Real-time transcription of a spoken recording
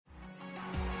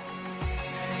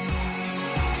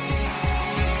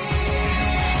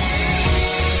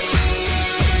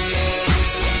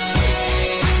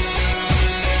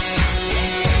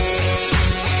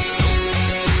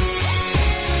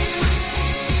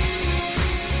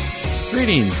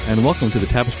Greetings and welcome to the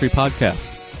Tapestry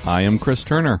Podcast. I am Chris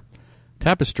Turner.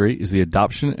 Tapestry is the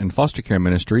adoption and foster care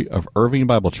ministry of Irving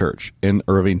Bible Church in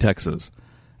Irving, Texas.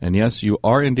 And yes, you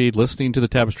are indeed listening to the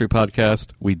Tapestry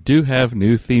Podcast. We do have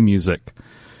new theme music.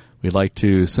 We'd like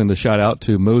to send a shout out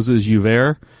to Moses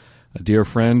Uver, a dear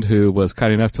friend who was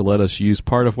kind enough to let us use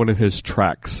part of one of his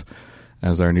tracks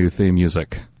as our new theme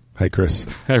music. Hi, Chris.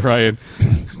 Hi, Ryan.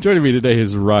 Joining me today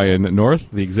is Ryan North,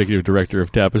 the Executive Director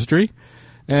of Tapestry.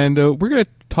 And we're going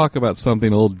to talk about something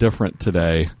a little different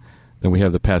today than we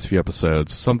have the past few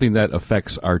episodes, something that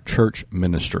affects our church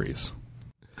ministries.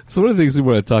 So one of the things we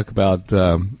want to talk about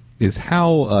is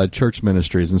how church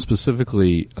ministries, and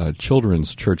specifically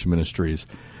children's church ministries,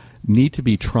 need to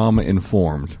be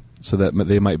trauma-informed so that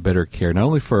they might better care not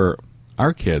only for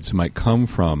our kids who might come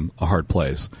from a hard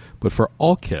place, but for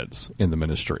all kids in the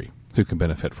ministry who can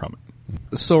benefit from it.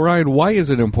 So, Ryan, why is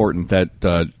it important that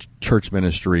church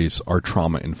ministries are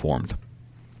trauma-informed?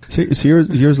 So here's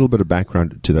a little bit of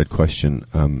background to that question,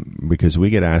 because we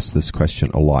get asked this question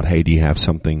a lot. Hey, do you have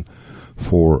something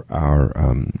for our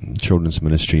children's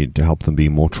ministry to help them be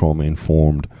more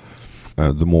trauma-informed?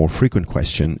 The more frequent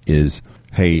question is,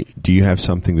 hey, do you have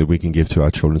something that we can give to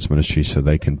our children's ministry so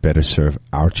they can better serve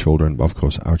our children, of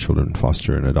course, our children,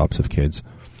 foster and adoptive kids?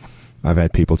 I've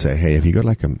had people say, hey, have you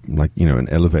got an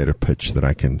elevator pitch that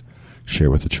I can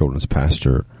share with the children's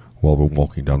pastor while we're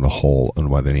walking down the hall on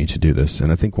why they need to do this?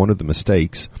 And I think one of the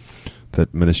mistakes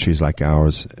that ministries like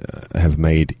ours have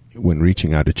made when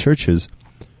reaching out to churches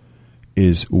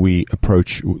is we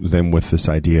approach them with this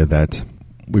idea that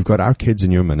we've got our kids in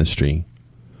your ministry,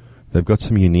 they've got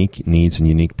some unique needs and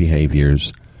unique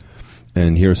behaviors,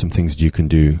 and here are some things that you can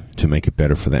do to make it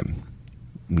better for them.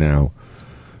 Now,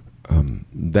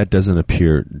 that doesn't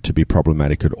appear to be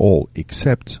problematic at all,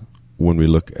 except when we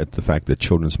look at the fact that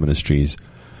children's ministries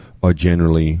are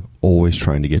generally always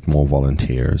trying to get more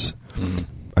volunteers. Mm-hmm.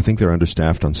 I think they're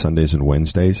understaffed on Sundays and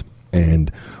Wednesdays, and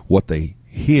what they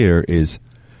hear is,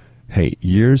 hey,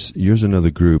 here's another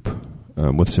group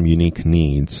with some unique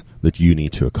needs that you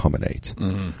need to accommodate.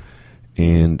 Mm-hmm.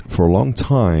 And for a long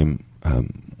time,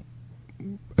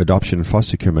 adoption and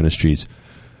foster care ministries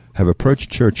have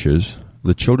approached churches.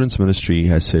 The children's ministry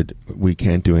has said, we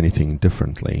can't do anything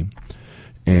differently.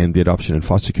 And the adoption and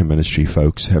foster care ministry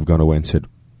folks have gone away and said,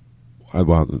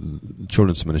 well, the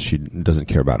children's ministry doesn't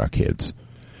care about our kids.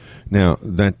 Now,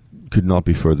 that could not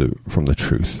be further from the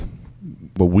truth.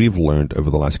 What we've learned over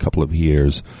the last couple of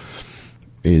years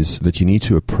is that you need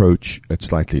to approach it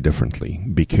slightly differently,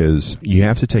 because you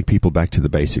have to take people back to the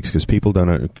basics, because people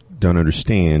don't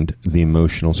understand the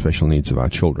emotional special needs of our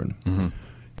children. Mm-hmm.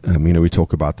 We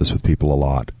talk about this with people a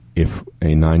lot. If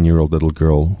a 9-year-old little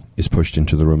girl is pushed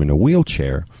into the room in a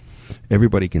wheelchair,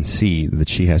 everybody can see that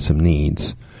she has some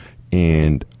needs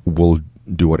and will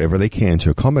do whatever they can to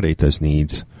accommodate those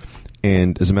needs.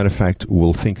 And as a matter of fact,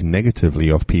 will think negatively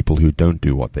of people who don't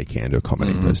do what they can to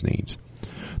accommodate mm-hmm. those needs.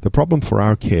 The problem for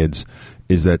our kids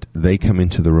is that they come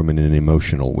into the room in an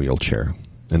emotional wheelchair,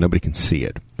 and nobody can see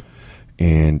it.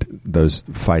 And those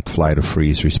fight, flight, or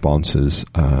freeze responses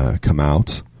come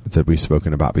out that we've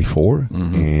spoken about before,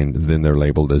 mm-hmm. and then they're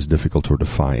labeled as difficult or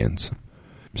defiance.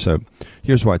 So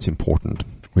here's why it's important.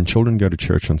 When children go to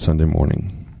church on Sunday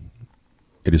morning,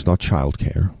 it is not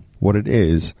childcare. What it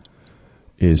is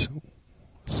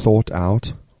thought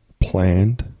out,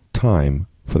 planned time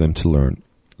for them to learn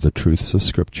the truths of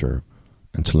Scripture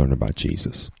and to learn about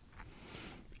Jesus.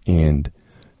 And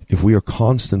if we are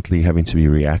constantly having to be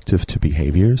reactive to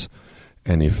behaviors,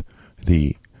 and if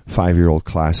the 5-year-old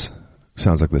class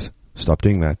sounds like this, stop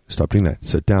doing that,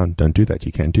 sit down, don't do that,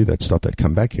 you can't do that, stop that,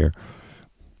 come back here,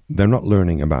 they're not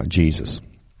learning about Jesus.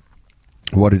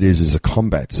 What it is a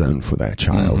combat zone for that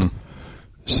child. Mm-hmm.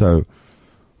 So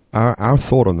our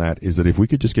thought on that is that if we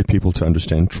could just get people to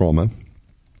understand trauma,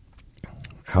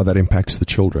 how that impacts the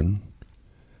children,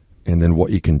 and then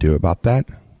what you can do about that,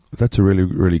 that's a really,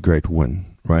 really great win,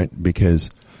 right? Because,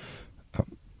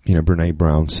 Brene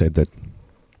Brown said that,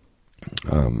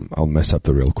 I'll mess up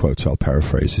the real quote, so I'll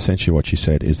paraphrase. Essentially what she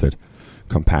said is that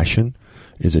compassion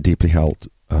is a deeply held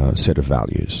set of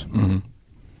values. Mm-hmm.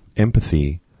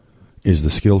 Empathy is the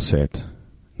skill set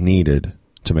needed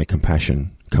to make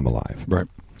compassion come alive. Right.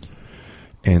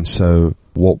 And so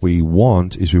what we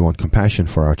want compassion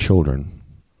for our children,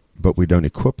 but we don't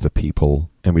equip the people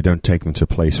and we don't take them to a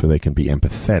place where they can be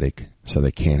empathetic so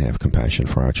they can have compassion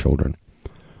for our children.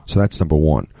 So that's number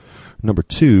one. Number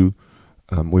two,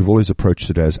 we've always approached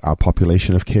it as our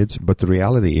population of kids, but the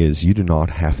reality is you do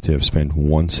not have to have spent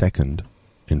 1 second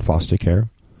in foster care.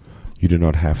 You do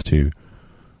not have to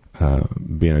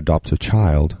be an adoptive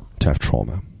child to have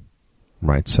trauma.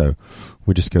 right? So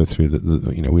we just go through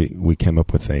we came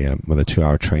up with a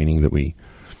 2-hour training that we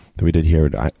did here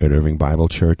at Irving Bible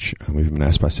Church. We've been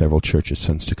asked by several churches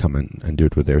since to come and do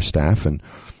it with their staff, and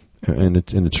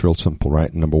it's real simple,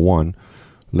 right? Number one,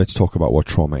 let's talk about what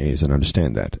trauma is and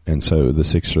understand that. And so the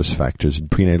 6 risk factors: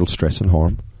 prenatal stress and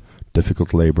harm,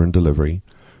 difficult labor and delivery,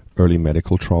 early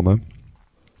medical trauma,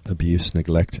 abuse,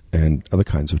 neglect, and other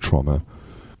kinds of trauma.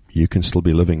 You can still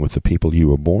be living with the people you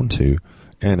were born to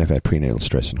and have had prenatal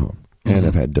stress and harm, and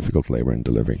have had difficult labor and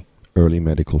delivery, early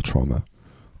medical trauma,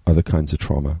 other kinds of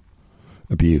trauma,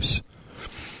 abuse,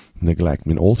 neglect. I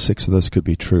mean, all 6 of those could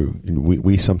be true.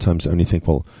 We sometimes only think,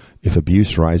 well, if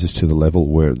abuse rises to the level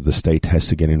where the state has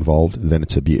to get involved, then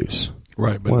it's abuse.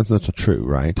 Right. But well, that's not true,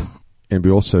 right? And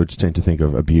we also tend to think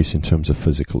of abuse in terms of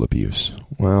physical abuse.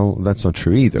 Well, that's not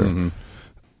true either. Mm-hmm.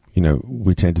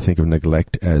 We tend to think of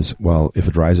neglect as, well, if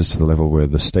it rises to the level where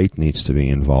the state needs to be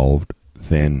involved,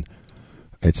 then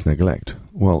it's neglect.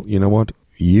 Well, you know what?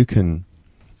 You can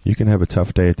have a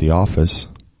tough day at the office,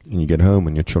 and you get home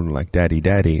and your children are like, Daddy,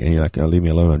 Daddy, and you're like, oh, leave me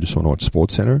alone, I just want to watch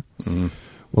Sports Center. Mm-hmm.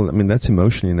 Well, I mean, that's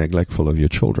emotionally neglectful of your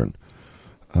children.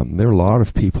 There are a lot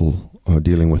of people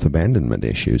dealing with abandonment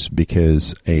issues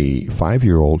because a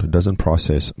 5-year-old doesn't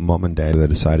process mom and dad that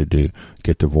decided to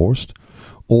get divorced.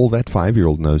 All that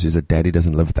 5-year-old knows is that daddy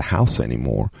doesn't live at the house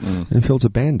anymore and feels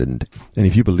abandoned. And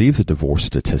if you believe the divorce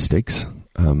statistics,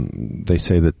 they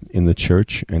say that in the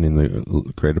church and in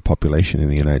the greater population in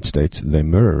the United States, they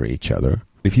mirror each other.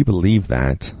 If you believe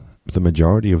that, the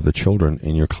majority of the children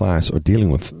in your class are dealing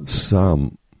with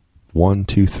some 1,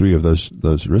 2, 3 of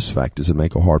those risk factors that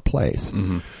make a hard place.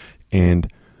 Mm-hmm.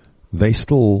 And they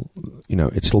still,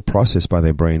 it's still processed by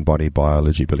their brain, body,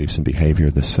 biology, beliefs, and behavior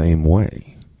the same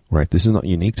way. Right? This is not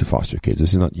unique to foster kids.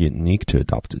 This is not unique to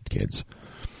adopted kids.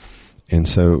 And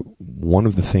so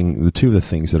the 2 of the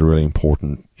things that are really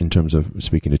important in terms of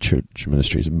speaking to church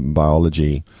ministries,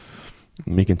 biology,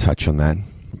 we can touch on that,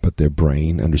 but their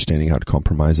brain, understanding how it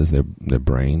compromises their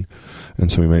brain. And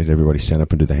so we made everybody stand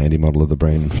up and do the handy model of the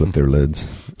brain and flip their lids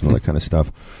and all that kind of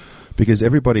stuff. Because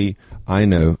everybody I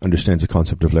know understands the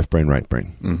concept of left brain, right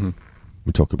brain. Mm-hmm.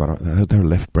 We talk about they're a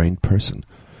left-brained person.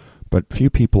 But few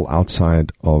people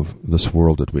outside of this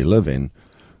world that we live in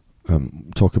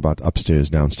talk about upstairs,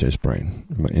 downstairs brain,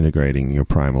 integrating your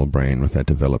primal brain with that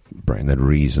developed brain, that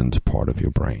reasoned part of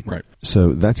your brain. Right.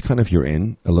 So that's kind of you're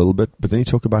in a little bit. But then you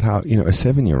talk about how, a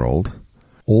 7-year-old,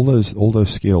 all those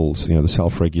skills, the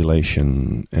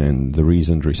self-regulation and the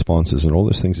reasoned responses and all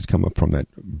those things that come up from that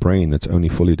brain that's only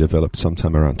fully developed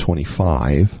sometime around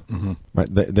 25, mm-hmm. right?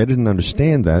 They didn't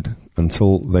understand that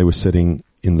until they were sitting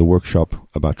in the workshop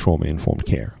about trauma-informed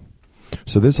care.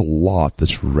 So there's a lot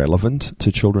that's relevant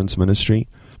to children's ministry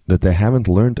that they haven't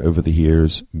learned over the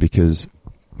years because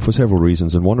for several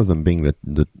reasons, and one of them being that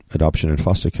the adoption and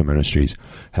foster care ministries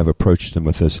have approached them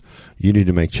with this, you need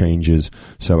to make changes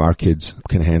so our kids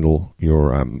can handle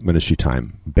your ministry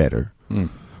time better. Mm.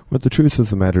 But the truth of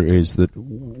the matter is that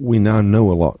we now know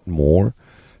a lot more.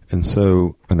 And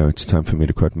so, I know it's time for me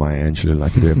to quote Maya Angelou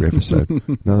like I do every episode.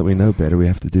 Now that we know better, we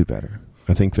have to do better.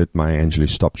 I think that Maya Angelou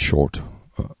stopped short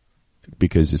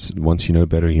because it's once you know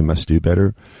better, you must do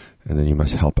better, and then you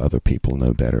must help other people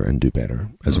know better and do better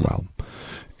as well.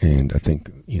 And I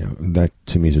think, that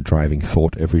to me is a driving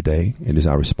thought every day. It is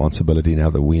our responsibility now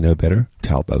that we know better to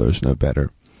help others know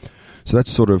better. So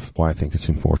that's sort of why I think it's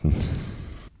important.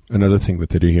 Another thing that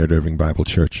they do here at Irving Bible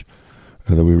Church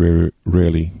that we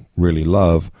really, really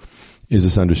love is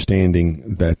this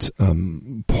understanding that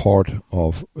part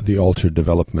of the altered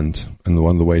development and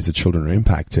one of the ways that children are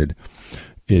impacted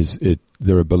is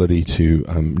their ability to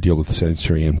deal with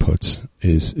sensory inputs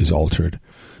is altered.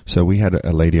 So we had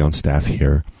a lady on staff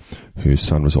here whose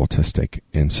son was autistic,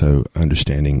 and so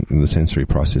understanding the sensory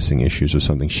processing issues was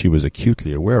something she was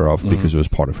acutely aware of because it was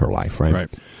part of her life, right?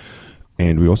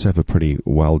 And we also have a pretty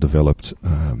well-developed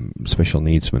special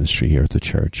needs ministry here at the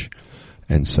church.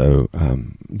 And so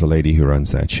the lady who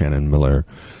runs that, Shannon Miller,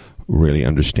 really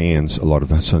understands a lot of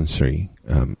the sensory,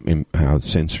 how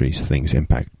sensory things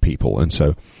impact people. And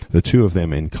so the 2 of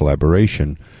them in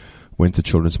collaboration went to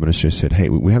children's ministry and said, hey,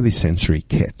 we have these sensory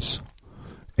kits.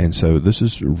 And so this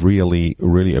is really,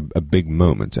 really a big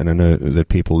moment. And I know that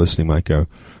people listening might go,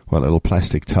 well, a little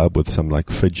plastic tub with some like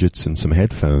fidgets and some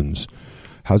headphones,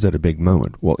 how's that a big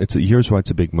moment? Well, here's why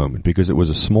it's a big moment. Because it was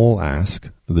a small ask.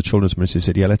 The children's ministry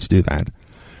said, yeah, let's do that.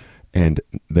 And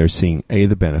they're seeing,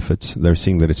 the benefits. They're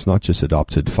seeing that it's not just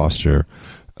adopted, foster,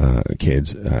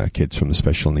 kids from the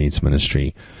special needs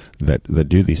ministry that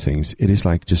do these things. It is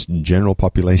like just general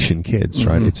population kids,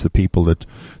 right? It's the people that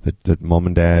mom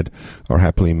and dad are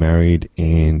happily married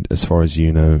and, as far as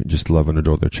you know, just love and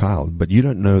adore their child. But you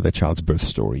don't know that child's birth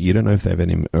story. You don't know if they have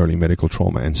any early medical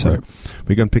trauma. And so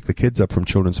we're going to pick the kids up from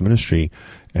children's ministry,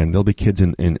 and there'll be kids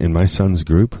in my son's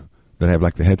group that have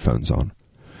like the headphones on.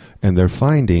 And they're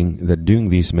finding that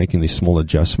making these small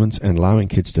adjustments and allowing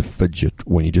kids to fidget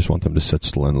when you just want them to sit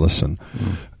still and listen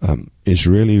is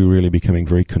really, really becoming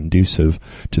very conducive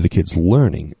to the kids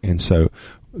learning. And so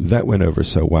that went over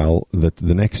so well that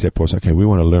the next step was, okay, we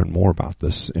want to learn more about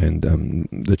this. And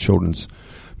the children's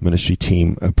ministry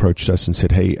team approached us and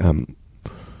said, hey, can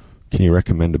you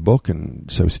recommend a book?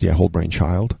 And so we said, yeah, Whole Brain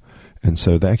Child. And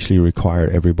so they actually require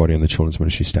everybody on the children's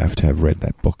ministry staff to have read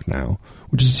that book now,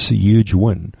 which is just a huge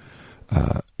win.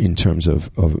 In terms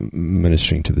of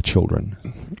ministering to the children.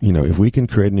 You know, if we can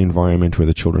create an environment where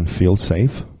the children feel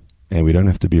safe and we don't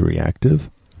have to be reactive,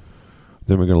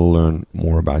 then we're going to learn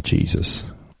more about Jesus.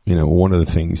 You know, one of the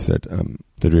things that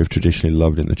we have traditionally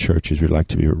loved in the church is we like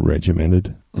to be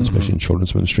regimented, especially in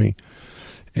children's ministry.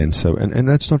 And so, and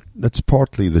that's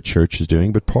partly the church is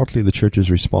doing, but partly the church's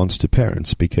response to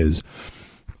parents, because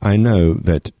I know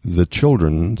that the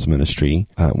children's ministry,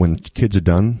 when kids are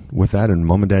done with that and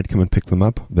mom and dad come and pick them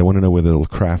up, they want to know where the little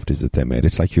craft is that they made.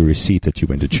 It's like your receipt that you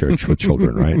went to church with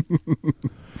children, right?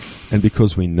 And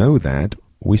because we know that,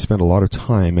 we spend a lot of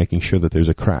time making sure that there's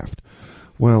a craft.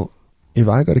 Well, if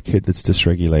I got a kid that's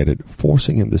dysregulated,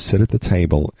 forcing him to sit at the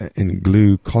table and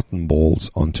glue cotton balls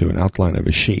onto an outline of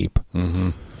a sheep,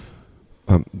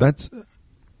 that's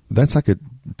like a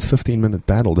 15-minute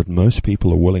battle that most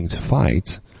people are willing to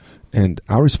fight. And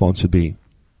our response would be,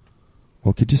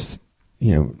 well, could you just,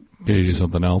 Can you do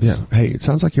something else? Yeah. Hey, it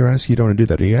sounds like you don't want to do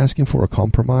that. Are you asking for a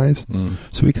compromise?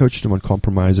 So we coached them on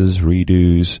compromises,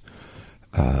 redos,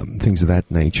 things of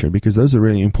that nature, because those are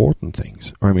really important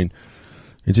things. I mean,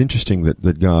 it's interesting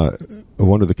that God,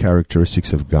 one of the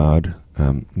characteristics of God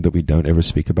that we don't ever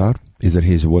speak about is that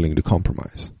He's willing to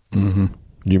compromise.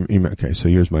 Okay, so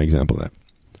here's my example of that.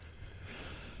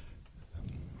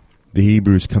 The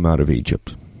Hebrews come out of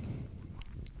Egypt.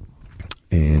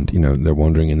 And, they're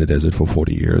wandering in the desert for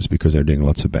 40 years because they're doing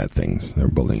lots of bad things. They're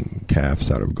building calves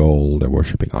out of gold. They're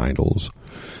worshiping idols.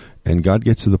 And God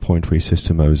gets to the point where He says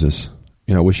to Moses,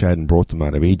 I wish I hadn't brought them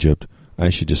out of Egypt. I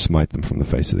should just smite them from the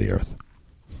face of the earth.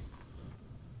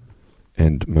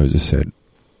 And Moses said,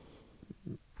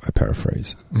 I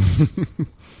paraphrase.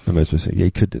 And Moses said, yeah,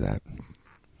 you could do that.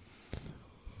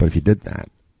 But if you did that,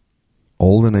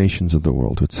 all the nations of the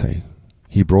world would say,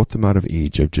 He brought them out of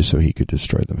Egypt just so He could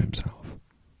destroy them Himself.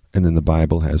 And then the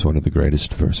Bible has one of the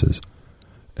greatest verses.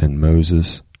 And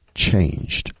Moses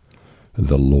changed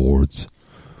the Lord's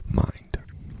mind.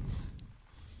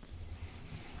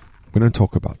 We don't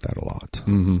talk about that a lot.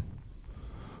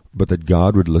 But that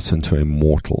God would listen to a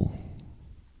mortal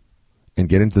and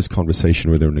get into this conversation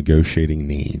where they're negotiating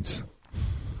needs.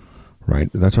 Right?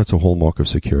 That's why it's a hallmark of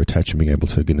secure attachment, being able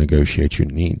to negotiate your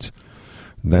needs.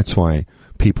 That's why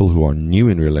people who are new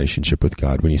in relationship with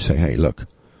God, when you say, hey, look,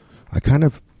 I kind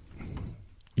of,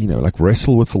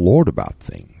 wrestle with the Lord about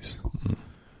things.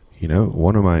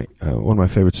 One of my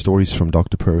favorite stories from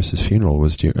Dr. Purvis's funeral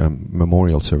was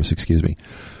memorial service,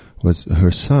 was her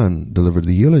son delivered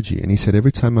the eulogy, and he said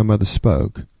every time my mother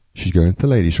spoke, she'd go into the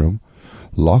ladies' room,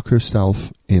 lock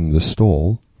herself in the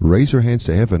stall, raise her hands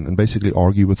to heaven, and basically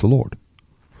argue with the Lord.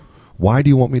 Why do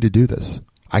you want me to do this?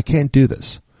 I can't do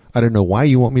this. I don't know why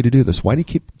you want me to do this. Why do you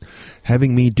keep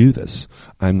having me do this?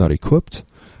 I'm not equipped.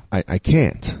 I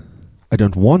can't. I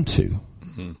don't want to.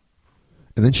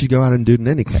 And then she'd go out and do it in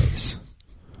any case.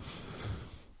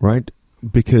 Right?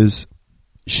 Because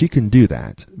she can do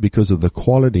that because of the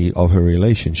quality of her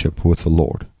relationship with the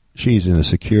Lord. She's in a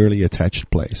securely attached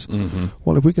place.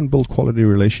 Well, if we can build quality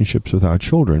relationships with our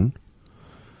children,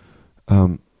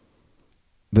 then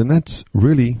that's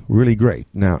really, really great.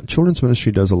 Now, children's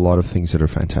ministry does a lot of things that are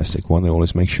fantastic. One, they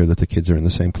always make sure that the kids are in the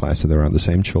same class, that they're around the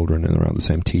same children and around the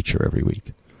same teacher every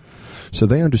week. So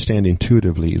they understand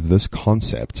intuitively this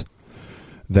concept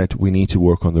that we need to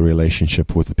work on the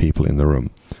relationship with the people in the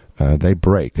room. They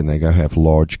break and they go have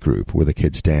large group where the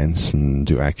kids dance and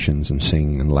do actions and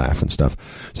sing and laugh and stuff.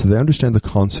 So they understand the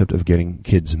concept of getting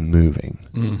kids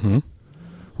moving.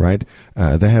 Right?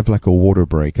 They have like a water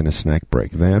break and a snack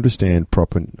break. They understand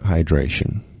proper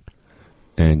hydration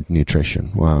and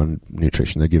nutrition. Well,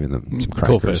 nutrition, they're giving them some crackers.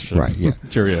 Cool fish. Right, yeah.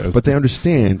 Cheerios. But they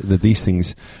understand that these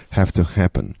things have to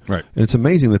happen. Right. And it's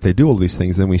amazing that they do all these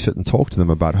things. Then we sit and talk to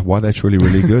them about why that's really,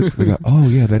 really good. They go, oh,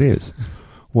 yeah, that is.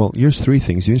 Well, here's three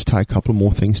things. You just tie a couple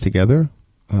more things together.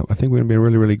 I think we're going to be in a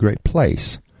really, really great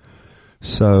place.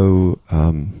 So,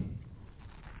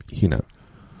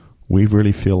 we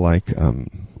really feel like the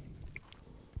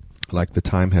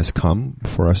time has come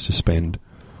for us to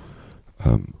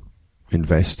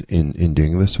invest in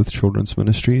doing this with children's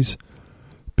ministries,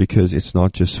 because it's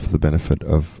not just for the benefit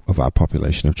of our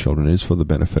population of children, it is for the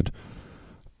benefit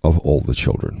of all the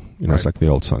children. Right. It's like the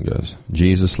old song goes,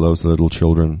 Jesus loves the little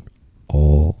children,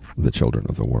 all the children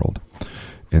of the world.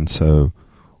 And so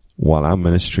while our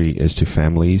ministry is to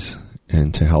families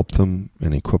and to help them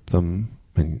and equip them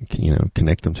and,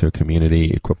 connect them to a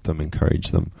community, equip them, encourage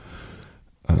them,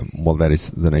 while that is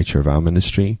the nature of our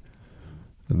ministry,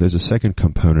 there's a second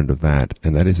component of that,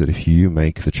 and that is that if you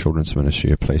make the children's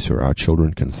ministry a place where our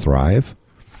children can thrive,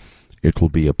 it will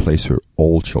be a place where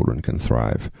all children can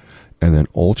thrive. And then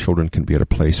all children can be at a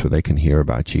place where they can hear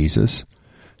about Jesus,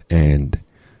 and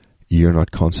you're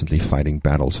not constantly fighting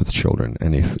battles with children.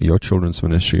 And if your children's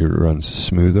ministry runs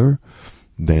smoother,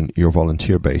 then your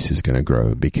volunteer base is going to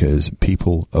grow, because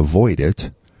people avoid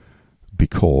it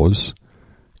because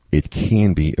it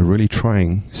can be a really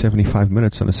trying 75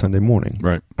 minutes on a Sunday morning.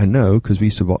 Right. I know, because we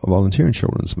used to volunteer in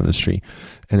children's ministry,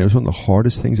 and it was one of the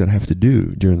hardest things I'd have to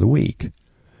do during the week.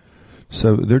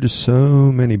 So there are just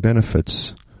so many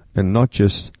benefits, and not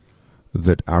just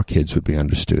that our kids would be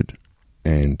understood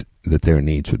and that their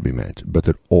needs would be met, but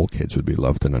that all kids would be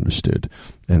loved and understood,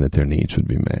 and that their needs would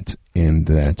be met, and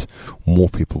that more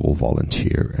people will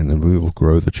volunteer, and then we will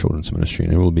grow the children's ministry,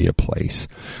 and it will be a place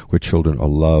where children are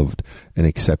loved and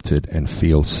accepted and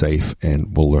feel safe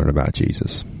and will learn about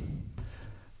Jesus.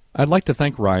 I'd like to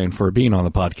thank Ryan for being on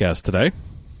the podcast today.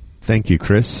 Thank you,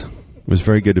 Chris. It was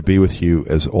very good to be with you,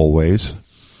 as always.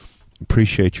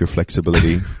 Appreciate your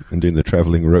flexibility in doing the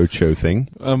traveling roadshow thing.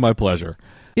 My pleasure.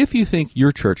 If you think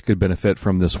your church could benefit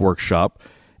from this workshop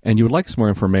and you would like some more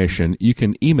information, you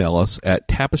can email us at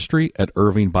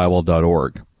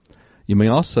tapestry@irvingbible.org. You may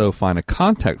also find a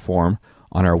contact form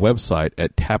on our website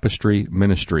at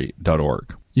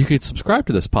tapestryministry.org. You can subscribe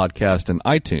to this podcast in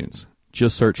iTunes.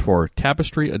 Just search for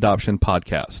Tapestry Adoption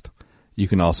Podcast. You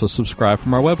can also subscribe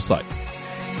from our website.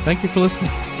 Thank you for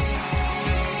listening.